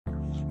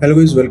Hello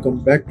guys, welcome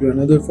back to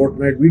another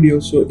Fortnite video.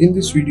 So in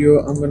this video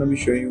I'm gonna be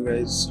showing you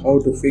guys how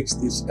to fix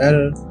this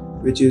error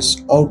which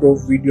is out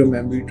of video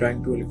memory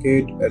trying to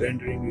allocate a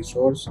rendering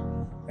resource.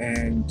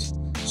 And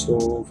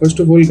so first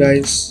of all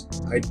guys,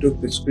 I took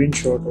the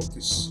screenshot of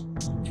this.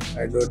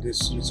 I got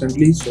this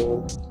recently.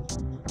 So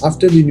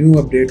after the new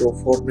update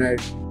of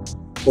Fortnite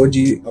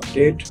OG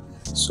update,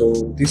 so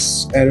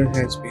this error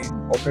has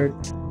been occurred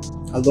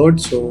a lot.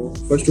 So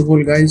first of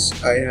all guys,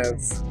 I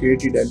have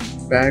created a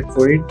pack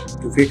for it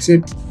to fix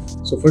it.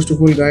 So first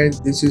of all guys,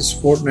 this is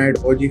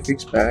Fortnite OG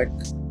fix pack.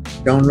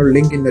 Download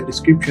link in the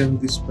description.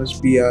 This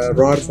must be a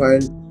RAR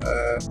file.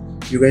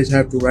 You guys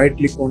have to right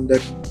click on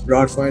that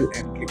RAR file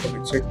and click on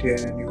extract here,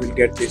 and you will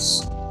get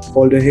this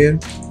folder here.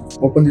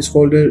 Open this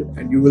folder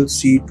and you will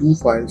see two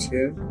files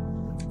here.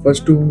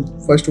 First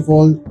of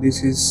all,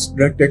 this is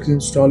DirectX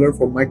installer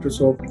for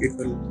Microsoft. It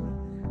will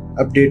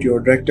update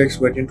your DirectX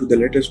version to the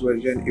latest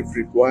version if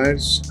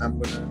requires. I'm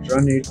gonna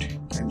run it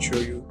and show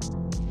you.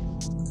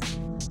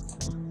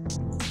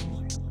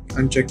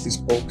 Uncheck this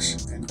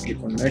box and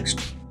click on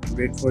next.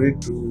 Wait for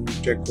it to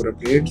check for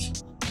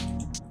updates.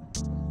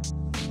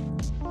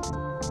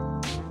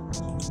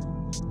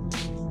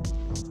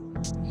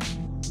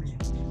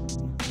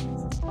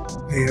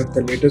 I have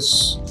the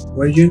latest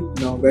version.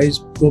 Now guys,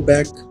 go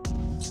back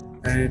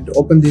and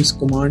open this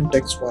command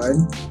text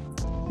file.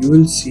 You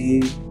will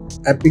see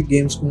Epic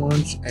Games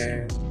commands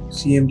and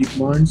CMD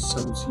commands,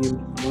 some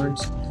CMD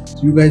commands.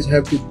 So you guys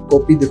have to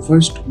copy the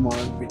first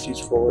command, which is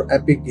for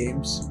Epic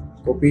Games.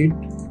 Copy it.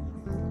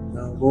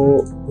 Now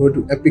go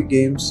to Epic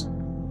Games,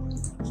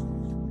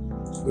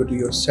 go to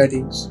your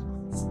settings,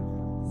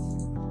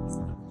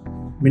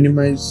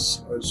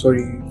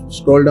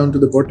 scroll down to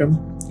the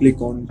bottom, click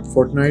on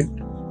Fortnite,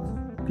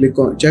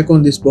 check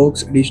on this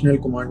box, additional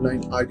command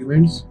line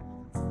arguments,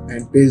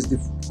 and paste the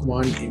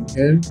command in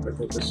here.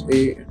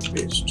 Ctrl+A and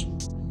paste.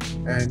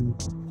 And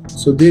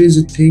so there is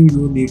a thing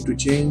you need to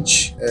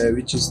change,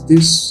 which is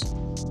this,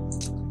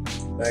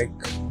 like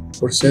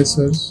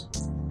processors.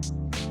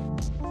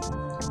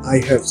 I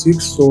have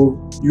 6,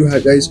 so you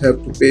guys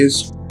have to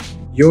paste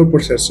your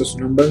processor's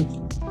number.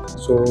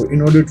 So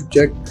in order to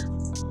check,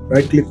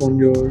 right click on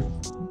your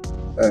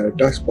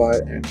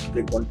taskbar and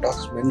click on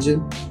task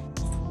manager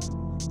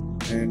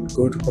and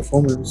go to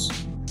performance.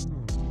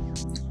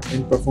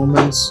 In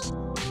performance,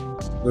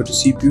 go to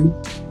CPU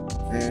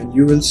and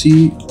you will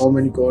see how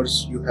many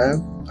cores you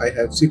have. I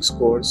have 6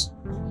 cores,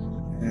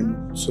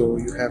 and so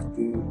you have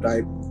to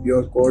type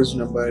your cores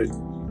number,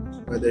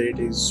 whether it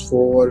is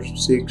 4,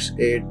 6,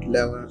 8,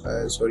 11,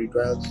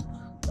 12,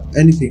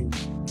 anything.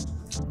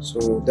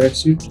 So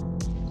that's it.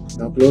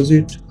 Now close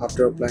it.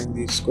 After applying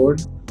this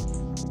code,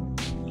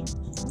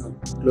 now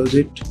close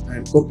it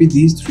and copy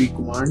these 3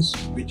 commands,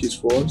 which is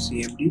for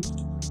CMD.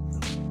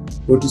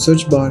 Go to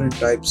search bar and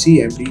type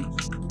CMD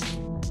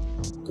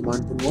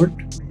command promote.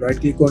 Right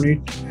click on it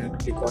and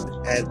click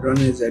on add run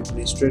as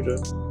administrator.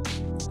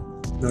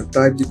 Now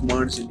type the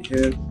commands in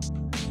here,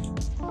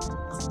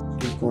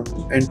 click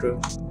on enter.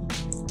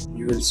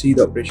 You will see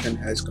the operation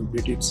has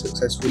completed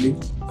successfully.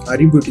 A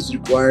reboot is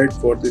required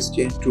for this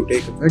change to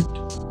take effect,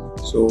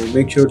 so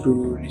make sure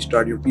to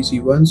restart your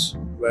PC once,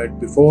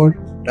 but before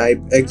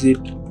type exit,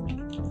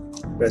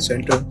 press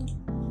enter.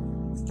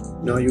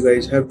 Now you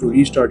guys have to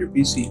restart your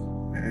PC,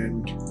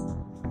 and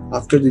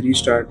after the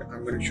restart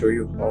I'm going to show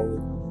you how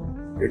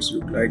it's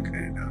look like,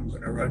 and I'm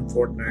gonna run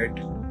Fortnite.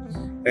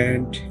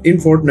 And in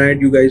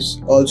Fortnite you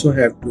guys also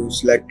have to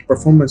select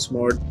performance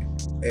mode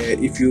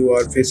if you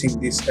are facing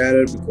this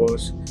error,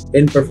 because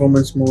in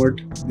performance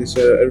mode this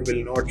error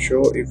will not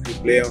show if you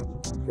play on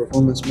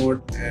performance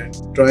mode.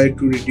 And try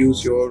to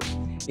reduce your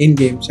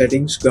in-game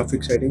settings,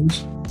 graphic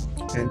settings,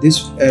 and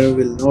this error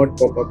will not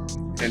pop up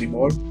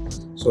anymore.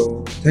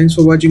 So thanks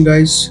for watching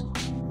guys,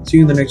 see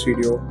you in the next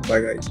video.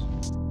 Bye guys.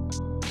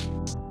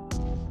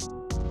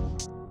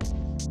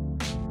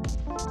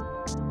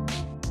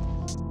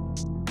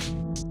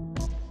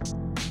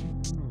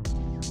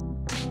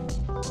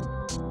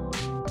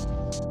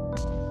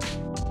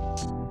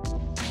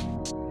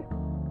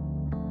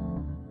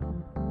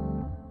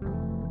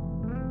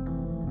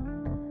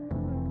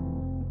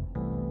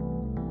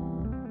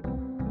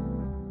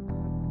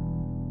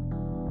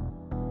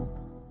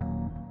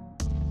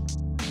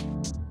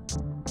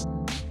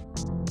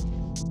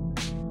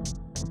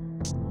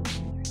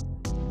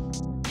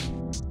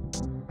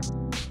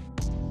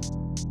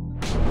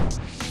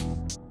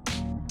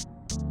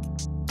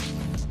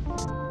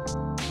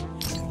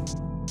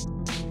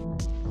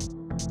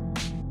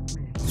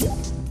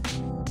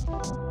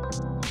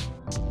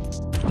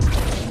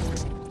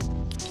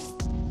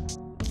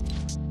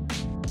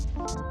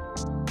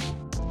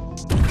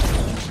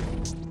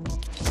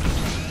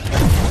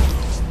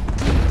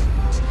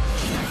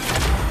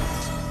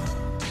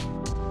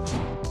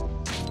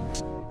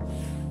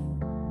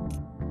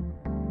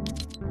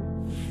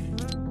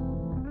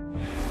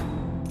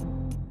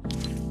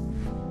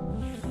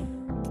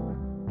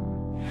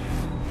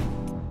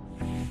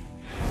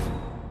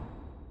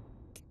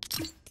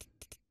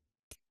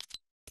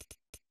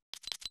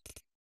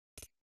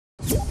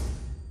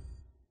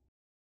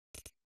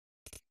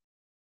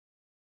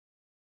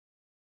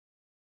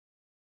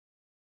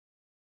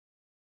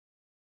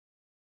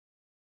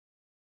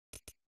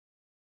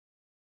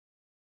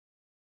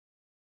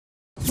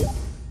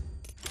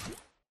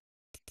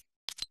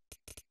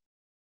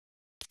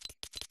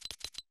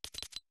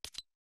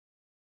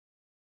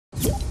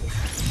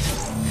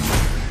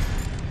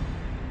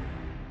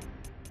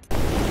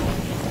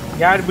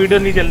 यार video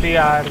नहीं चल रही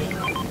यार।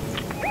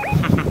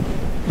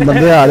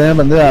 बंदे आ रहे हैं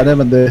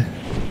बंदे।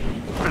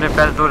 अपने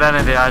पैर तो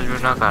रहने दे, आज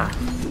भी ना कर।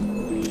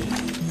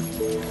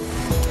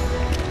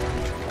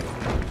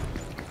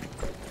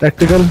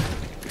 टैक्टिकल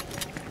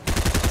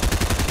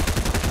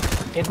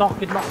कितना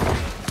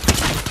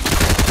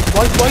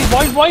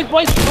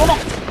बॉयज दोनों।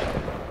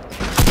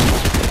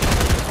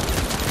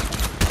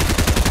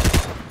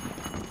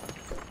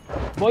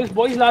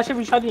 बॉयज लाशें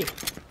बिछा दी।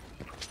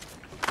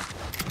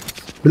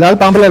 बिलाल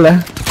पंप ले ले।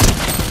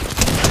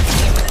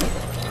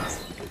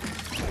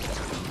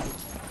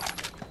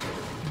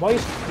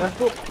 Boys let's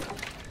go.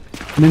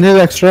 Minute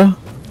extra.